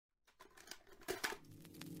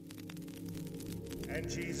And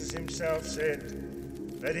Jesus himself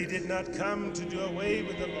said that he did not come to do away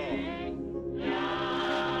with the law.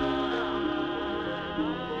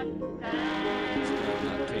 Does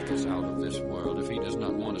not take us out of this world if he does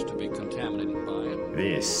not want us to be contaminated by it.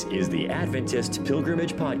 This is the Adventist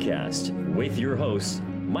Pilgrimage Podcast with your hosts,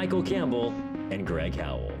 Michael Campbell and Greg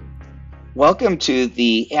Howell. Welcome to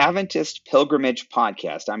the Adventist Pilgrimage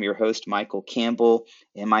Podcast. I'm your host, Michael Campbell,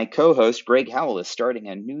 and my co-host, Greg Howell, is starting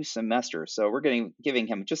a new semester, so we're giving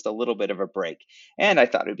him just a little bit of a break. And I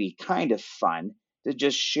thought it'd be kind of fun to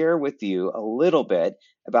just share with you a little bit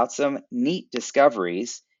about some neat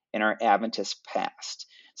discoveries in our Adventist past.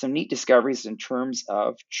 Some neat discoveries in terms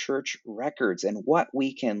of church records and what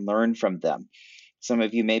we can learn from them. Some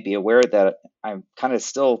of you may be aware that I'm kind of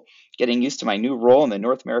still getting used to my new role in the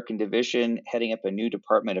North American Division, heading up a new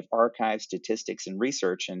Department of Archives, Statistics, and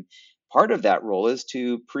Research. And part of that role is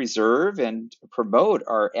to preserve and promote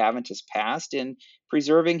our Adventist past in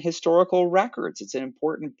preserving historical records. It's an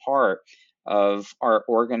important part of our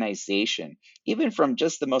organization. Even from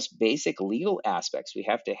just the most basic legal aspects, we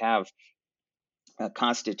have to have a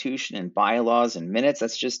constitution and bylaws and minutes.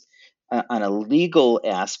 That's just on a legal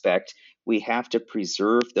aspect. We have to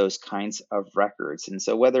preserve those kinds of records. And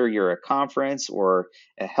so whether you're a conference or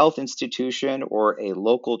a health institution or a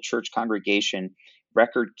local church congregation,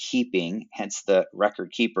 record keeping, hence the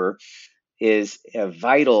record keeper, is a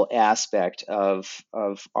vital aspect of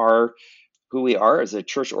our who we are as a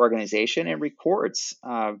church organization, and records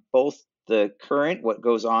both the current, what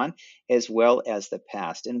goes on, as well as the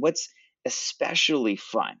past. And what's especially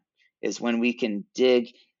fun is when we can dig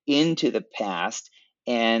into the past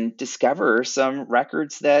and discover some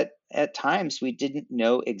records that at times we didn't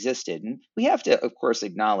know existed. And we have to, of course,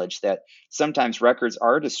 acknowledge that sometimes records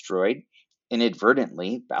are destroyed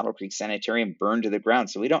inadvertently. Battle Creek Sanitarium burned to the ground.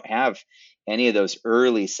 So we don't have any of those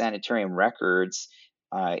early sanitarium records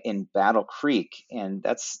in Battle Creek. And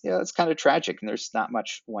that's kind of tragic. And there's not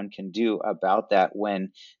much one can do about that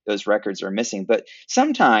when those records are missing. But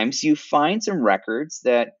sometimes you find some records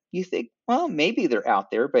that you think, well, maybe they're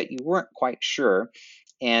out there, but you weren't quite sure.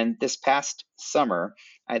 And this past summer,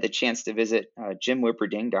 I had the chance to visit Jim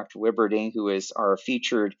Wibberding, Dr. Wibberding, who is our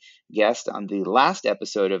featured guest on the last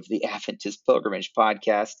episode of the Adventist Pilgrimage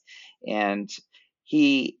Podcast. And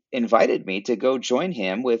he invited me to go join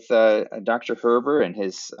him with Dr. Herber and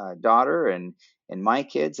his daughter and my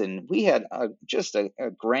kids. And we had just a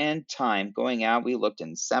grand time going out. We looked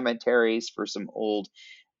in cemeteries for some old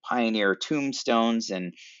pioneer tombstones.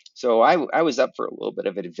 And so I was up for a little bit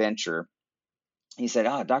of adventure. He said,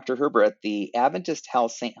 Dr. Herber, at the Adventist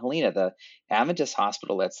Health St. Helena, the Adventist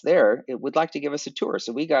hospital that's there, it would like to give us a tour.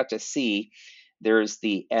 So we got to see, there's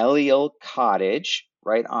the Eliel Cottage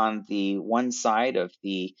right on the one side of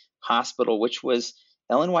the hospital, which was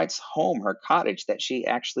Ellen White's home, her cottage that she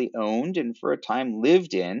actually owned and for a time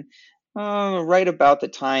lived in, right about the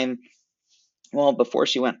time, well, before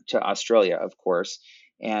she went to Australia, of course.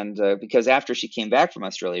 And because after she came back from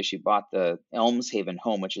Australia, she bought the Elmshaven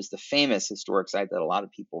home, which is the famous historic site that a lot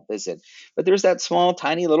of people visit. But there's that small,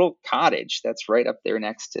 tiny little cottage that's right up there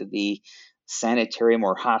next to the sanitarium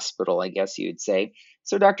or hospital, I guess you'd say.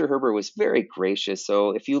 So Dr. Herber was very gracious.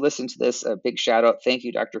 So if you listen to this, a big shout out. Thank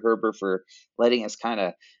you, Dr. Herber, for letting us kind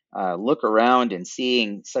of look around and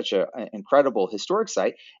seeing such an incredible historic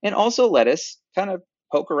site, and also let us kind of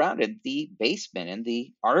poke around in the basement and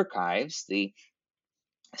the archives, the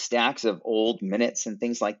stacks of old minutes and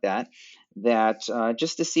things like that,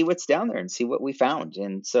 just to see what's down there and see what we found.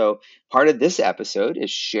 And so part of this episode is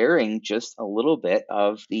sharing just a little bit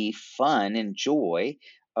of the fun and joy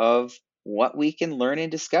of what we can learn and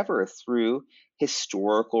discover through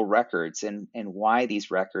historical records and why these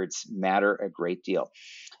records matter a great deal.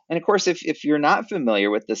 And of course, if you're not familiar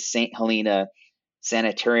with the St. Helena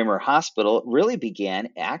Sanitarium or hospital, it really began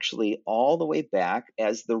actually all the way back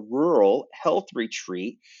as the rural health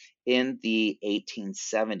retreat in the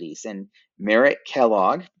 1870s. And Merritt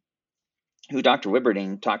Kellogg, who Dr.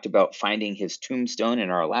 Wibberding talked about finding his tombstone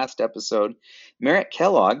in our last episode, Merritt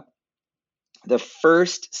Kellogg, the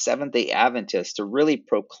first Seventh-day Adventist to really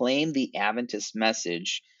proclaim the Adventist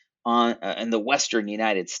message in the Western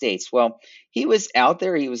United States. Well, he was out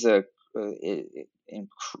there. He was a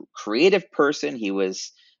creative person. He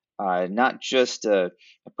was not just a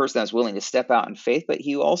person that was willing to step out in faith, but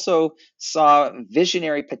he also saw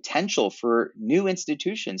visionary potential for new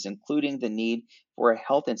institutions, including the need for a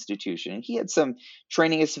health institution. And he had some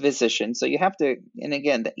training as a physician. So you have to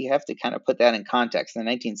kind of put that in context. In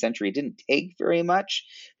the 19th century, it didn't take very much,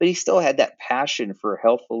 but he still had that passion for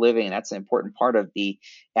healthful living. And that's an important part of the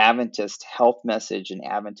Adventist health message and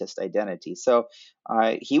Adventist identity. So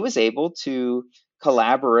he was able to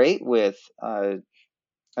collaborate with a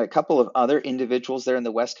couple of other individuals there in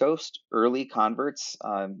the West Coast, early converts,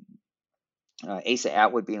 Asa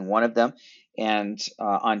Atwood being one of them. And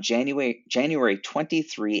on January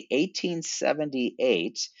 23,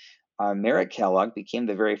 1878, Merritt Kellogg became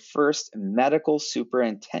the very first medical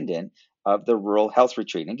superintendent of the Rural Health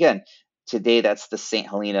Retreat. And again, today that's the St.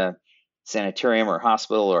 Helena Sanitarium or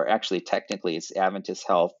Hospital, or actually technically it's Adventist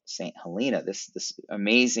Health St. Helena, this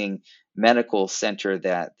amazing medical center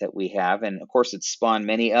that we have. And of course, it's spawned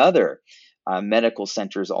many other medical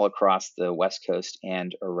centers all across the West Coast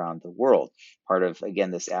and around the world, part of,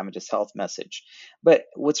 again, this Adventist Health message. But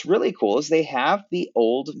what's really cool is they have the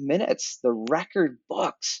old minutes, the record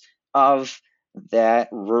books of that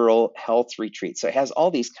rural health retreat. So it has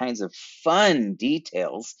all these kinds of fun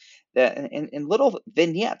details that in little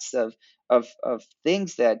vignettes of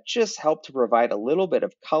things that just help to provide a little bit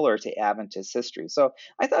of color to Adventist history. So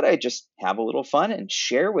I thought I'd just have a little fun and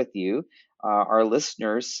share with you, our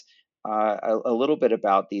listeners, a little bit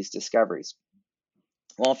about these discoveries.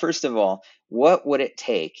 Well, first of all, what would it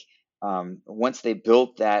take once they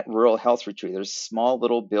built that rural health retreat? There's a small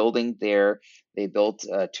little building there. They built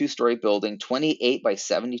a 2-story building, 28 by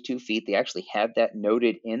 72 feet. They actually had that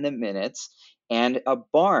noted in the minutes. And a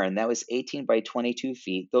barn that was 18 by 22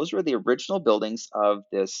 feet. Those were the original buildings of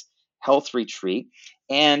this health retreat.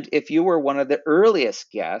 And if you were one of the earliest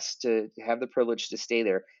guests to have the privilege to stay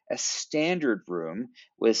there, a standard room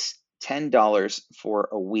was $10 for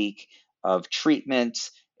a week of treatment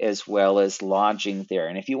as well as lodging there.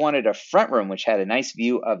 And if you wanted a front room, which had a nice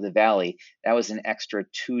view of the valley, that was an extra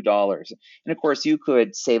 $2. And of course, you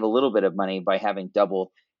could save a little bit of money by having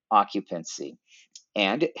double occupancy.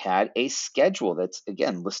 And it had a schedule that's,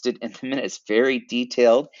 again, listed in the minutes, very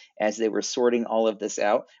detailed as they were sorting all of this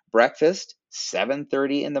out. Breakfast,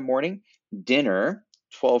 7:30 in the morning, dinner,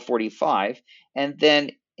 12:45, and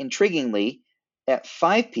then, intriguingly, at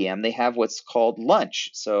 5 p.m., they have what's called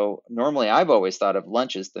lunch. So normally I've always thought of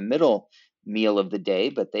lunch as the middle meal of the day,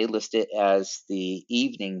 but they list it as the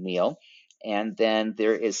evening meal. And then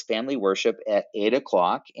there is family worship at 8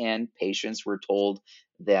 o'clock, and patients were told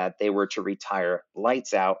that they were to retire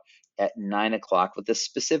lights out at 9 o'clock with a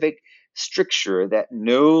specific stricture that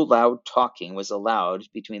no loud talking was allowed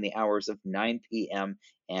between the hours of 9 p.m.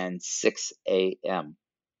 and 6 a.m.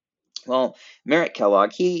 Well, Merritt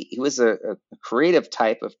Kellogg, he was a creative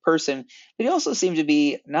type of person, but he also seemed to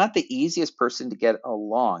be not the easiest person to get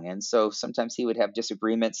along. And so sometimes he would have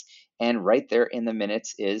disagreements, and right there in the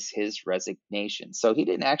minutes is his resignation. So he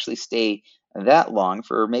didn't actually stay that long,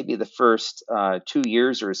 for maybe the first 2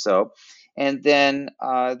 years or so. And then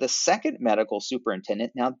the second medical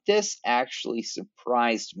superintendent, now this actually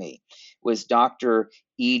surprised me, was Dr.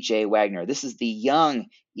 E.J. Wagner. This is the young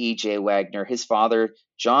E.J. Wagner. His father,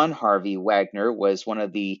 John Harvey Wagner, was one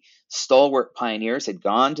of the stalwart pioneers, had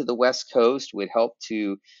gone to the West Coast, would help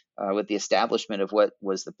to with the establishment of what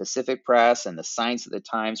was the Pacific Press and the Science of the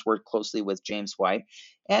Times, worked closely with James White.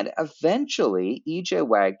 And eventually, E.J.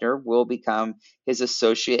 Wagner will become his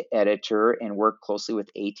associate editor and work closely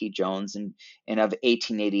with A.T. Jones and of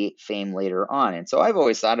 1888 fame later on. And so I've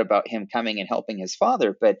always thought about him coming and helping his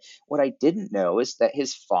father. But what I didn't know is that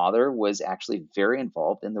his father was actually very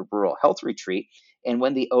involved in the rural health retreat. And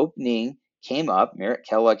when the opening came up, Merritt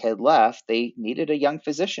Kellogg had left, they needed a young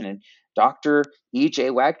physician. And Dr. E.J.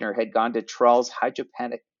 Wagner had gone to Charles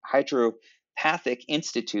Hydropathic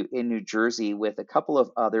Institute in New Jersey with a couple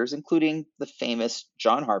of others, including the famous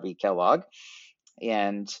John Harvey Kellogg.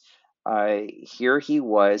 And here he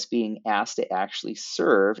was being asked to actually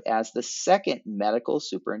serve as the second medical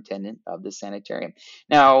superintendent of the sanitarium.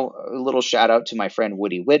 Now, a little shout out to my friend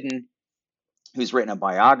Woody Whidden, who's written a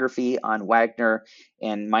biography on Wagner.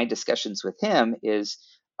 And my discussions with him is,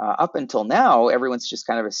 up until now, everyone's just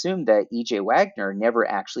kind of assumed that E.J. Wagner never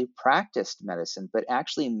actually practiced medicine, but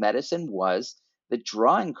actually medicine was the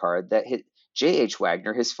drawing card that J.H.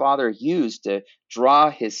 Wagner, his father, used to draw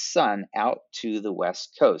his son out to the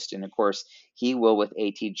West Coast. And of course, he will, with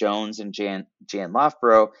A.T. Jones and Jan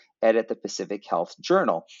Loughborough, edit the Pacific Health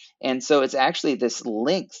Journal. And so it's actually this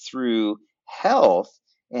link through health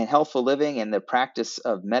and healthful living and the practice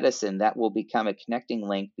of medicine that will become a connecting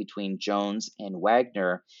link between Jones and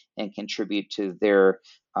Wagner and contribute to their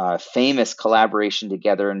famous collaboration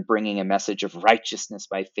together and bringing a message of righteousness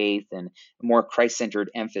by faith and a more Christ-centered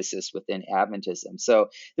emphasis within Adventism. So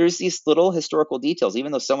there's these little historical details.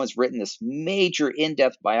 Even though someone's written this major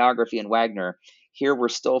in-depth biography in Wagner, here we're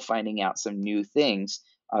still finding out some new things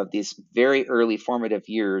of these very early formative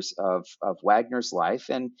years of Wagner's life.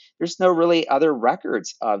 And there's no really other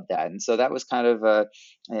records of that. And so that was kind of a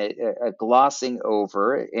glossing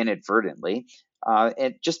over inadvertently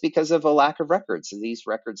and just because of a lack of records. So these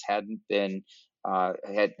records hadn't been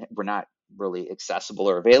were not really accessible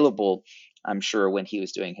or available, I'm sure, when he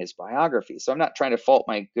was doing his biography. So I'm not trying to fault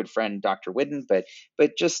my good friend Dr. Whidden,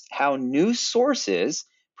 but just how new sources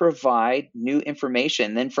provide new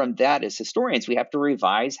information. Then from that, as historians, we have to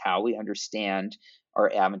revise how we understand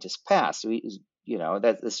our Adventist past.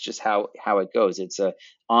 That's just how it goes. It's a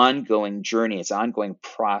ongoing journey. It's an ongoing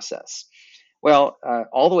process. Well,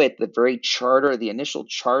 all the way at the very charter, the initial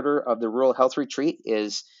charter of the Rural Health Retreat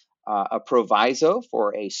is a proviso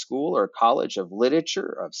for a school or college of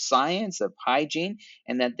literature, of science, of hygiene,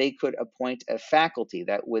 and that they could appoint a faculty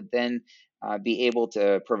that would then be able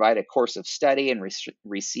to provide a course of study and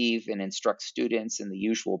receive and instruct students in the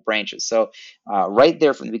usual branches. So, right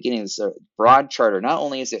there from the beginning, it's a broad charter. Not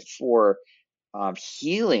only is it for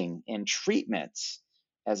healing and treatments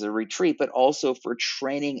as a retreat, but also for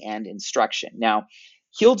training and instruction. Now,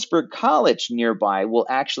 Healdsburg College nearby will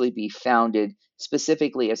actually be founded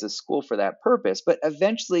specifically as a school for that purpose, but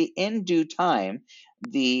eventually, in due time,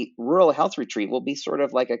 the Rural Health Retreat will be sort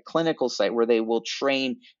of like a clinical site where they will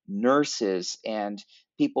train nurses and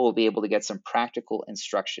people will be able to get some practical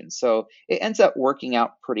instruction. So it ends up working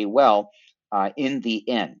out pretty well in the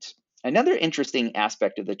end. Another interesting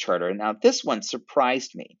aspect of the charter, and now this one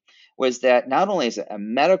surprised me, was that not only is it a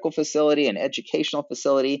medical facility, an educational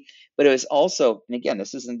facility, but it was also, and again,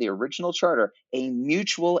 this isn't the original charter, a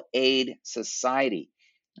mutual aid society.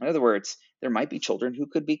 In other words, there might be children who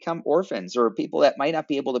could become orphans or people that might not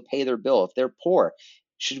be able to pay their bill if they're poor.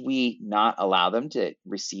 Should we not allow them to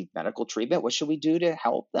receive medical treatment? What should we do to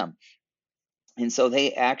help them? And so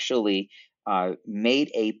they actually made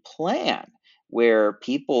a plan where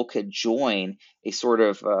people could join a sort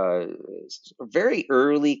of very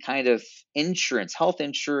early kind of insurance, health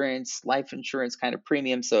insurance, life insurance kind of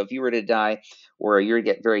premium. So if you were to die or you were to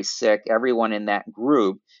get very sick, everyone in that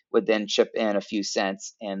group would then chip in a few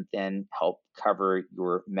cents and then help cover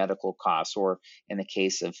your medical costs, or in the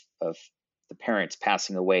case of the parents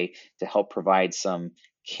passing away, to help provide some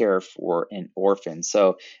care for an orphan.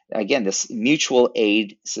 So again, this mutual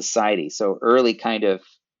aid society. So early kind of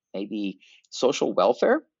maybe social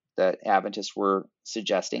welfare that Adventists were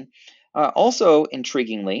suggesting. Also,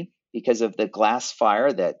 intriguingly, because of the glass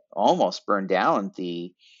fire that almost burned down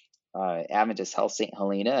the Adventist Health St.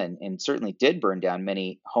 Helena, and certainly did burn down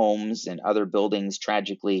many homes and other buildings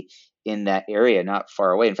tragically in that area, not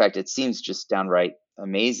far away. In fact, it seems just downright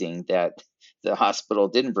amazing that the hospital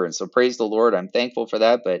didn't burn. So praise the Lord. I'm thankful for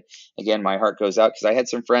that. But again, my heart goes out because I had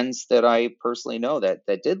some friends that I personally know that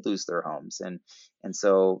did lose their homes, and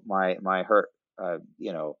so my heart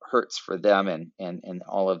hurts for them and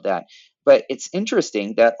all of that. But it's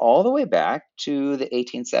interesting that all the way back to the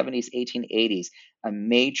 1870s, 1880s, a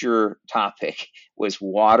major topic was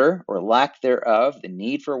water or lack thereof, the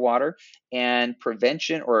need for water, and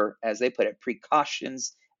prevention, or as they put it,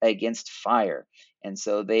 precautions against fire. And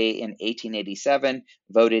so they, in 1887,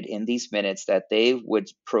 voted in these minutes that they would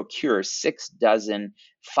procure 6 dozen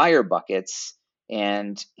fire buckets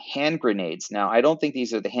and hand grenades. Now, I don't think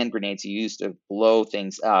these are the hand grenades you use to blow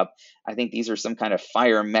things up. I think these are some kind of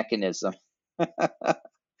fire mechanism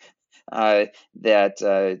that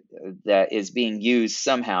is being used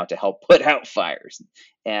somehow to help put out fires,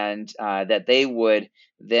 and that they would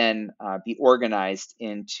then be organized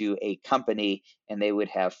into a company, and they would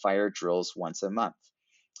have fire drills once a month.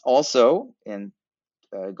 Also, in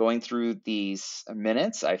going through these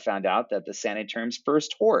minutes, I found out that the Sanitarium's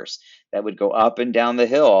first horse that would go up and down the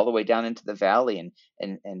hill, all the way down into the valley,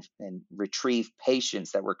 and retrieve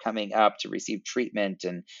patients that were coming up to receive treatment,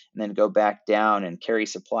 and then go back down and carry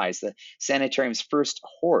supplies. The Sanitarium's first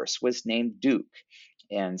horse was named Duke.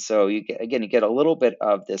 And so you get a little bit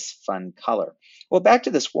of this fun color. Well, back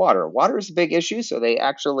to this water. Water is a big issue, so they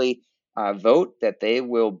actually vote that they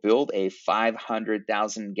will build a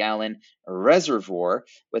 500,000 gallon reservoir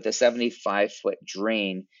with a 75-foot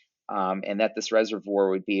drain, and that this reservoir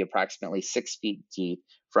would be approximately 6 feet deep,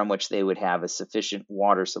 from which they would have a sufficient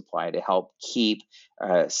water supply to help keep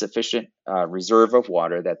a sufficient reserve of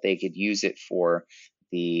water that they could use it for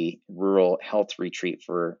the rural health retreat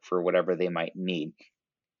for whatever they might need.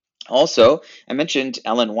 Also, I mentioned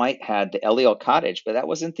Ellen White had the Eliel Cottage, but that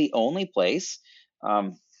wasn't the only place.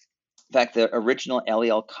 In fact, the original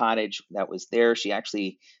Eliel Cottage that was there, she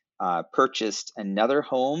actually purchased another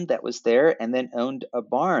home that was there and then owned a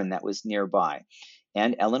barn that was nearby.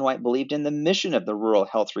 And Ellen White believed in the mission of the Rural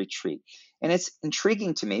Health Retreat. And it's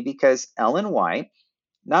intriguing to me because Ellen White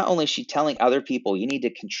not only is she telling other people you need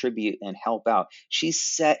to contribute and help out, she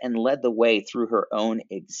set and led the way through her own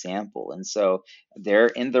example. And so there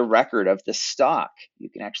in the record of the stock, you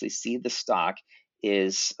can actually see the stock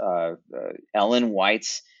is Ellen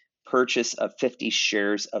White's purchase of 50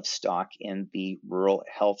 shares of stock in the Rural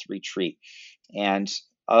Health Retreat. And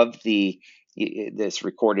of this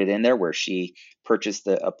recorded in there where she purchased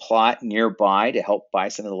a plot nearby to help buy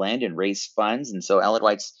some of the land and raise funds. And so Ellen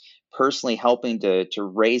White's personally helping to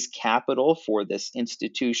raise capital for this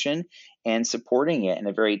institution and supporting it in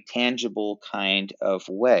a very tangible kind of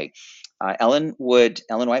way. Ellen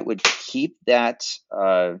White would keep that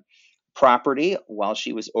property while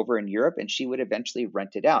she was over in Europe, and she would eventually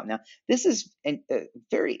rent it out. Now, this is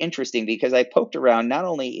very interesting because I poked around not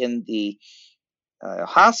only in the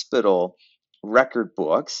hospital record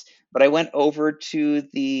books, but I went over to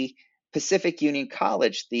the Pacific Union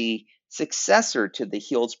College, the successor to the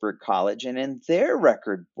Healdsburg College, and in their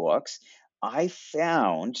record books, I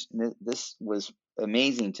found, this was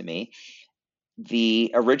amazing to me,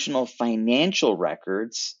 the original financial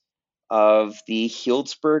records of the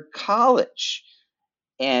Healdsburg College.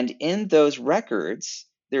 And in those records,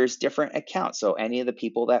 there's different accounts. So any of the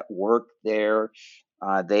people that work there,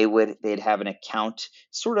 they'd have an account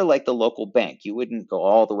sort of like the local bank. You wouldn't go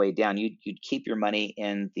all the way down. You'd keep your money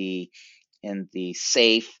in the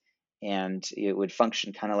safe, and it would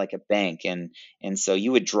function kind of like a bank. And so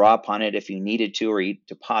you would draw upon it if you needed to, or you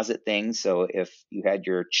deposit things. So if you had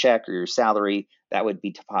your check or your salary, that would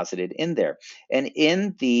be deposited in there. And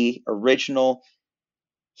in the original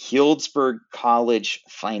Healdsburg College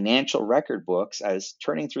financial record books, I was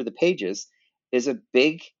turning through the pages, is a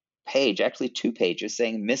big page, actually 2 pages,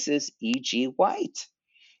 saying Mrs. E.G. White.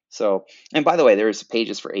 So, and by the way, there's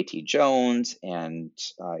pages for A.T. Jones and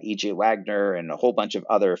E.J. Wagner and a whole bunch of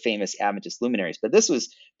other famous Adventist luminaries. But this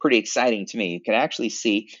was pretty exciting to me. You can actually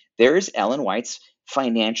see there's Ellen White's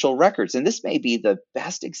financial records. And this may be the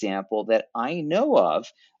best example that I know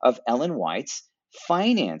of Ellen White's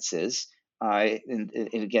finances. And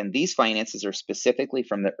again, these finances are specifically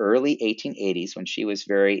from the early 1880s when she was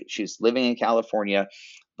living in California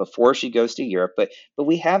before she goes to Europe, but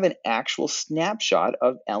we have an actual snapshot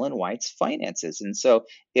of Ellen White's finances. And so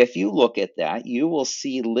if you look at that, you will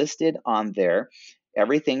see listed on there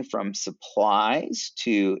everything from supplies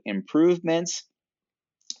to improvements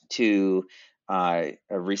to a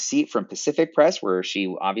receipt from Pacific Press, where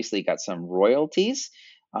she obviously got some royalties.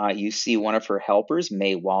 You see one of her helpers,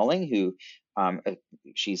 May Walling, who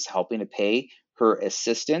she's helping to pay her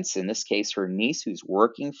assistants, in this case, her niece, who's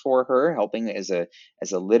working for her, helping as a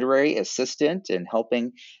literary assistant and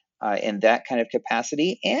helping in that kind of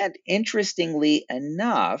capacity. And interestingly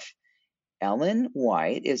enough, Ellen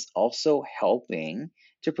White is also helping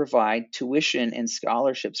to provide tuition and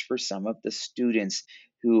scholarships for some of the students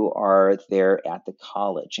who are there at the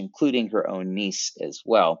college, including her own niece as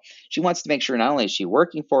well. She wants to make sure not only is she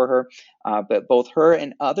working for her, but both her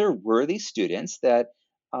and other worthy students that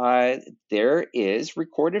there is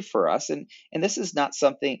recorded for us. And this is not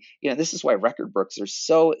something, this is why record books are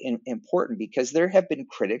so important, because there have been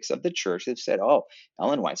critics of the church that have said, oh,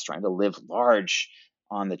 Ellen White's trying to live large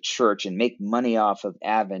on the church and make money off of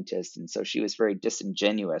Adventists, and so she was very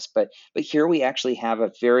disingenuous. But here we actually have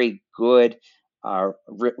a very good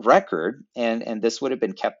record, and this would have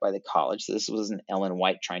been kept by the college. So this wasn't Ellen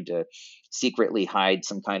White trying to secretly hide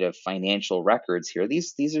some kind of financial records here.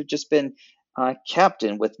 These have just been kept,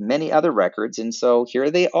 and with many other records, and so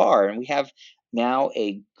here they are, and we have now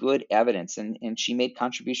a good evidence. And she made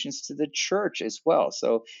contributions to the church as well.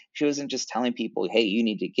 So she wasn't just telling people, hey, you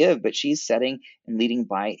need to give, but she's setting and leading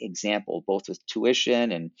by example, both with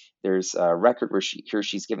tuition, and there's a record where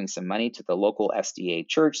she's giving some money to the local SDA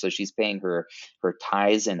church. So she's paying her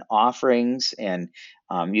tithes and offerings. And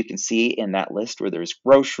you can see in that list where there's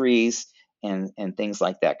groceries and things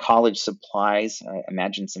like that, college supplies,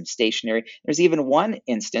 imagine some stationery. There's even one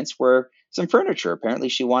instance where some furniture, apparently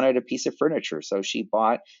she wanted a piece of furniture, so she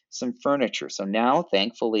bought some furniture. So now,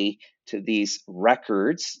 thankfully, to these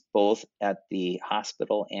records, both at the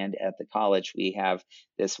hospital and at the college, we have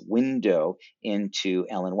this window into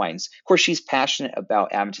Ellen White. Of course, she's passionate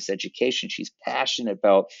about Adventist education. She's passionate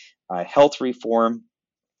about health reform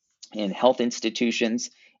in health institutions.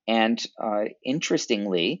 And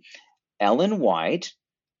interestingly, Ellen White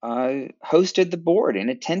hosted the board and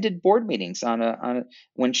attended board meetings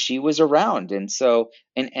when she was around, and so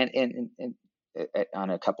and on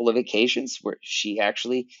a couple of occasions where she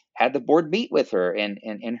actually had the board meet with her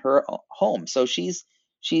in her home. So she's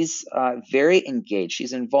very engaged.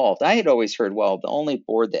 She's involved. I had always heard, well, the only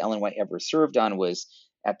board that Ellen White ever served on was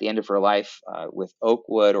at the end of her life with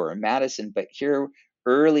Oakwood or Madison, but here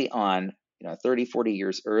early on, 30, 40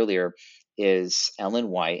 years earlier, is Ellen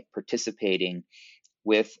White participating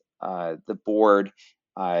with the board.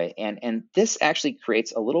 And this actually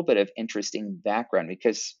creates a little bit of interesting background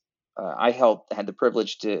because I had the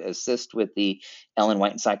privilege to assist with the Ellen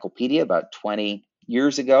White Encyclopedia about 20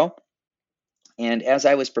 years ago. And as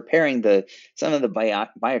I was preparing some of the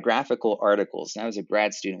biographical articles, and I was a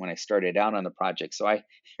grad student when I started out on the project, so I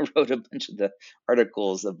wrote a bunch of the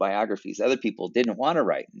articles of biographies other people didn't want to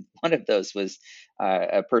write. And one of those was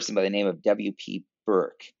a person by the name of W.P.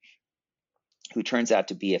 Burke, who turns out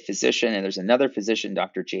to be a physician, and there's another physician,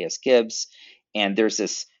 Dr. J.S. Gibbs, and there's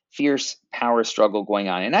this fierce power struggle going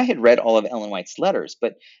on. And I had read all of Ellen White's letters,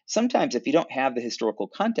 but sometimes if you don't have the historical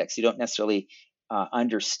context, you don't necessarily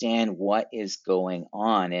understand what is going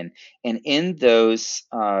on. And in those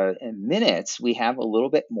minutes, we have a little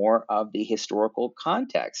bit more of the historical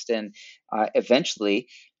context. And eventually,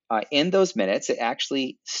 in those minutes, it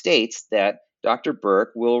actually states that Dr.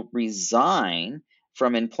 Burke will resign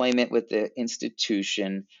from employment with the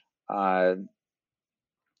institution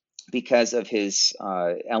because of his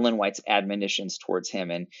Ellen White's admonitions towards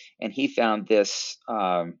him, and he found this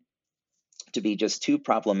to be just too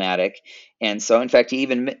problematic. And so, in fact, he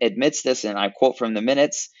even admits this, and I quote from the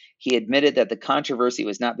minutes. He admitted that the controversy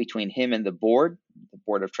was not between him and the board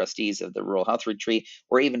of trustees of the Rural Health Retreat,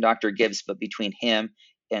 or even Dr. Gibbs, but between him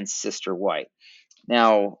and Sister White.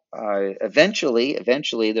 Now, eventually,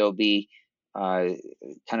 there'll be kind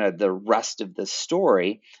of the rest of the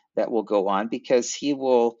story that will go on, because he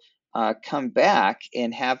will come back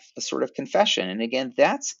and have a sort of confession. And again,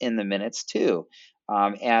 that's in the minutes too,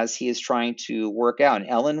 as he is trying to work out. And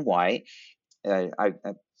Ellen White, I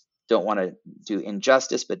don't want to do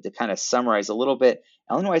injustice, but to kind of summarize a little bit,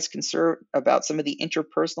 Ellen White's concerned about some of the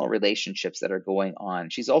interpersonal relationships that are going on.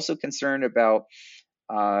 She's also concerned about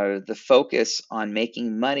the focus on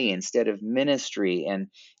making money instead of ministry, and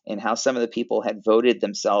how some of the people had voted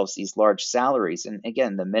themselves these large salaries. And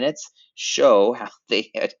again, the minutes show how they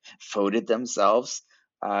had voted themselves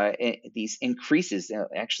these increases,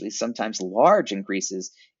 actually sometimes large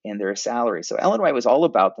increases in their salary. So Ellen White was all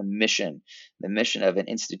about the mission of an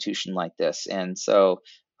institution like this. And so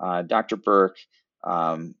Dr. Burke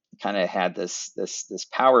kind of had this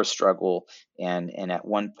power struggle, and at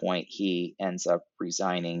one point he ends up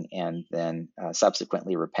resigning and then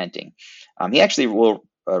subsequently repenting. He actually will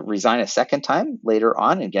resign a second time later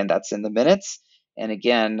on. Again, that's in the minutes. And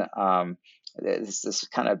again, this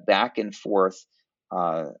kind of back and forth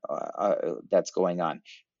that's going on.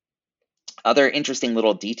 Other interesting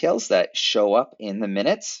little details that show up in the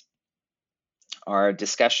minutes are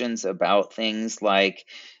discussions about things like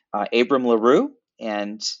Abram LaRue,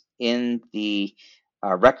 and in the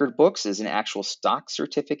record books is an actual stock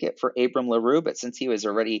certificate for Abram LaRue, but since he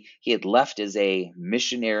had left as a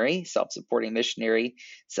missionary, self-supporting missionary,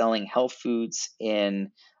 selling health foods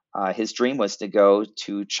in his dream was to go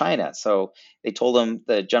to China. So they told him,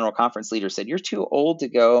 the General Conference leader said, "You're too old to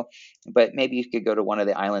go, but maybe you could go to one of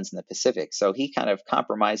the islands in the Pacific." So he kind of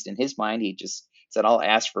compromised in his mind. He just said, "I'll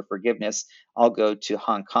ask for forgiveness. I'll go to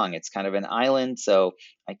Hong Kong. It's kind of an island, so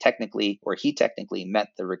he technically met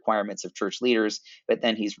the requirements of church leaders, but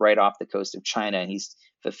then he's right off the coast of China, and he's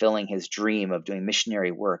fulfilling his dream of doing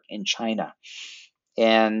missionary work in China."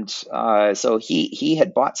 And so he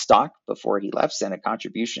had bought stock before he left, sent a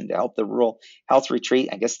contribution to help the Rural Health Retreat.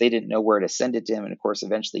 I guess they didn't know where to send it to him, and of course,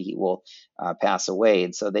 eventually he will pass away.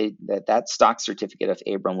 And so that stock certificate of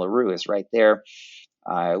Abram LaRue is right there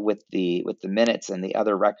with the minutes and the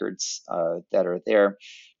other records that are there.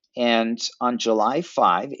 And on July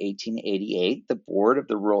 5, 1888, the board of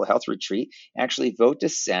the Rural Health Retreat actually vote to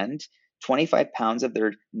send 25 pounds of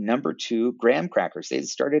their number 2 graham crackers. They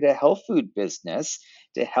started a health food business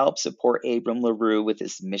to help support Abram LaRue with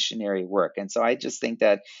his missionary work. And so I just think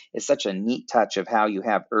that is such a neat touch of how you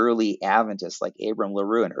have early Adventists like Abram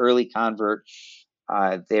LaRue, an early convert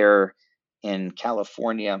there in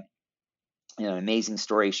California. An amazing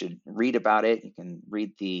story. You should read about it. You can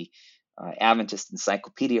read the Adventist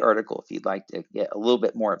Encyclopedia article if you'd like to get a little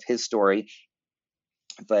bit more of his story.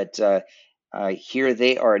 But here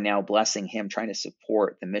they are now blessing him, trying to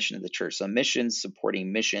support the mission of the church. So missions,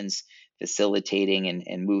 supporting missions, facilitating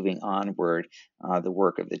and moving onward the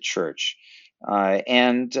work of the church.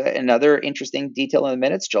 And another interesting detail in the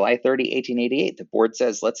minutes, July 30, 1888, the board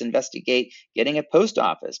says, let's investigate getting a post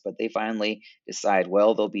office. But they finally decide,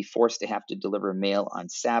 well, they'll be forced to have to deliver mail on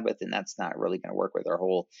Sabbath, and that's not really going to work with our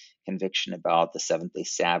whole conviction about the seventh-day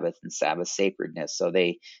Sabbath and Sabbath sacredness. So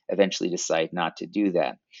they eventually decide not to do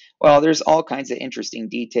that. Well, there's all kinds of interesting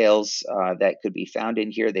details that could be found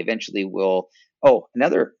in here. They eventually will Oh,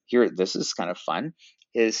 another here, this is kind of fun,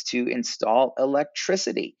 is to install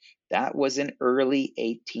electricity. That was in early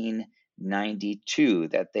 1892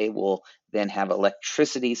 that they will then have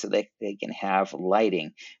electricity so they can have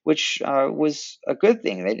lighting, which was a good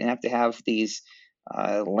thing. They didn't have to have these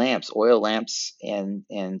lamps, oil lamps,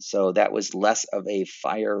 and so that was less of a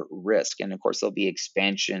fire risk. And of course, there'll be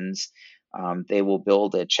expansions. They will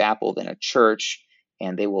build a chapel, then a church,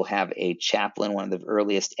 and they will have a chaplain. One of the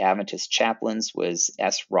earliest Adventist chaplains was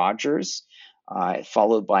S. Rogers,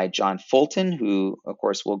 followed by John Fulton, who, of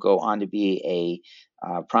course, will go on to be a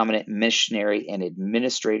prominent missionary and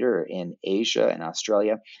administrator in Asia and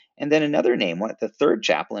Australia. And then another name, the third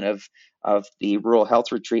chaplain of the Rural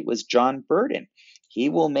Health Retreat was John Burden. He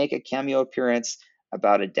will make a cameo appearance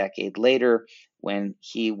about a decade later when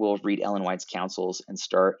he will read Ellen White's counsels and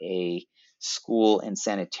start a school and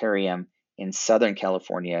sanitarium in Southern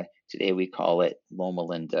California. Today we call it Loma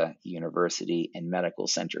Linda University and Medical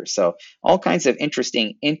Center. So all kinds of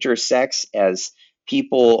interesting intersects as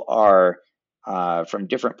people are from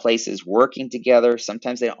different places working together.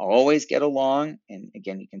 Sometimes they always get along. And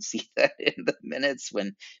again, you can see that in the minutes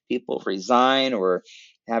when people resign or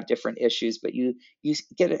have different issues, but you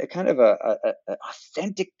get a kind of a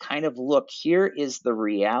authentic kind of look. Here is the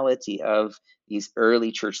reality of these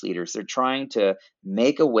early church leaders. They're trying to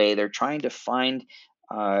make a way. They're trying to find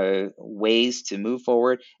ways to move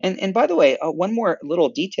forward. And by the way, one more little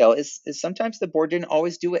detail is sometimes the board didn't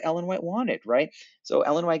always do what Ellen White wanted, right? So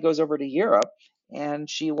Ellen White goes over to Europe and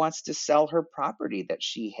she wants to sell her property that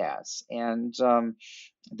she has. And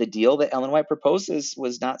the deal that Ellen White proposes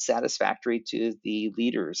was not satisfactory to the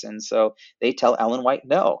leaders. And so they tell Ellen White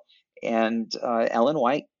no. And Ellen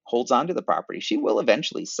White holds on to the property. She will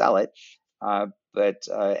eventually sell it. But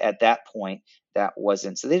at that point, that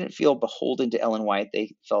wasn't. So they didn't feel beholden to Ellen White.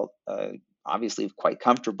 They felt obviously quite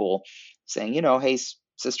comfortable saying, hey,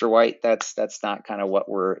 Sister White, that's not kind of what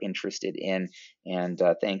we're interested in. And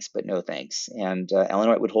thanks, but no thanks. And Ellen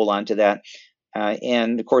White would hold on to that.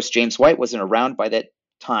 And of course, James White wasn't around by that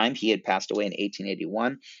time. He had passed away in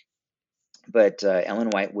 1881. But Ellen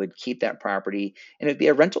White would keep that property, and it would be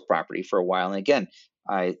a rental property for a while. And again,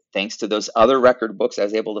 thanks to those other record books I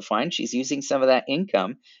was able to find, she's using some of that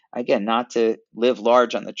income, again, not to live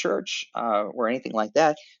large on the church or anything like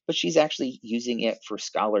that, but she's actually using it for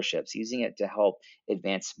scholarships, using it to help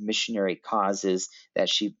advance missionary causes that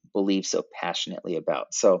she believes so passionately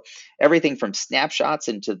about. So everything from snapshots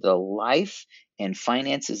into the life and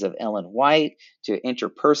finances of Ellen White, to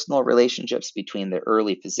interpersonal relationships between the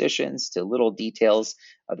early physicians, to little details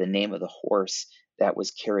of the name of the horse that was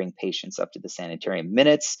carrying patients up to the sanitarium.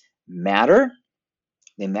 Minutes matter.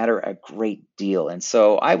 They matter a great deal. And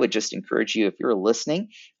so I would just encourage you, if you're listening,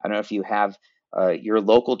 I don't know if you have your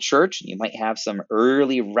local church, you might have some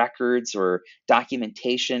early records or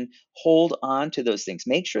documentation. Hold on to those things.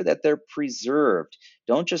 Make sure that they're preserved.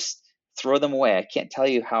 Don't just throw them away. I can't tell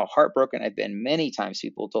you how heartbroken I've been many times.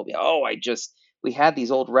 People told me, we had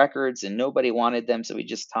these old records and nobody wanted them, so we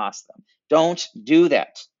just tossed them. Don't do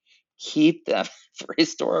that. Keep them for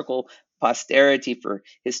historical posterity, for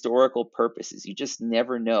historical purposes. You just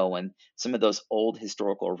never know when some of those old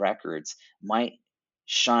historical records might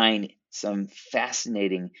shine some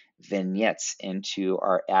fascinating vignettes into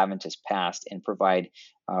our Adventist past and provide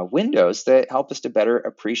windows that help us to better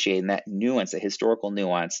appreciate that nuance, the historical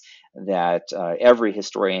nuance that every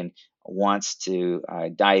historian wants to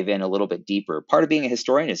dive in a little bit deeper. Part of being a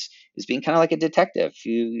historian is being kind of like a detective.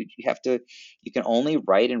 You can only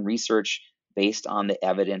write and research based on the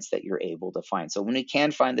evidence that you're able to find. So when we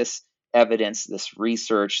can find this evidence, this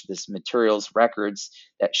research, this materials, records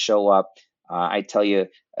that show up, I tell you,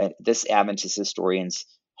 this Adventist historian's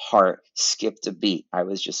heart skipped a beat. I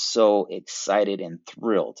was just so excited and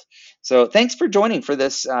thrilled. So thanks for joining for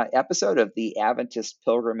this episode of the Adventist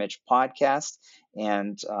Pilgrimage Podcast.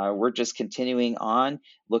 And we're just continuing on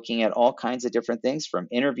looking at all kinds of different things, from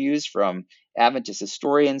interviews from Adventist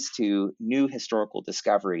historians to new historical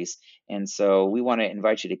discoveries. And so we want to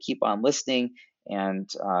invite you to keep on listening and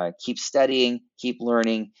keep studying, keep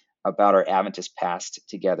learning about our Adventist past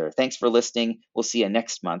together. Thanks for listening. We'll see you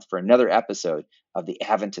next month for another episode of the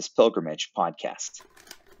Adventist Pilgrimage Podcast.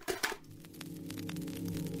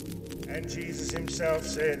 And Jesus himself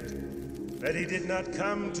said that he did not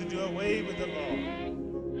come to do away with the law.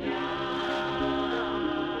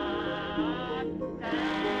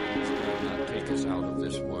 He will not take us out of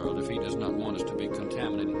this world if he does not want us to be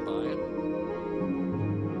contaminated by it.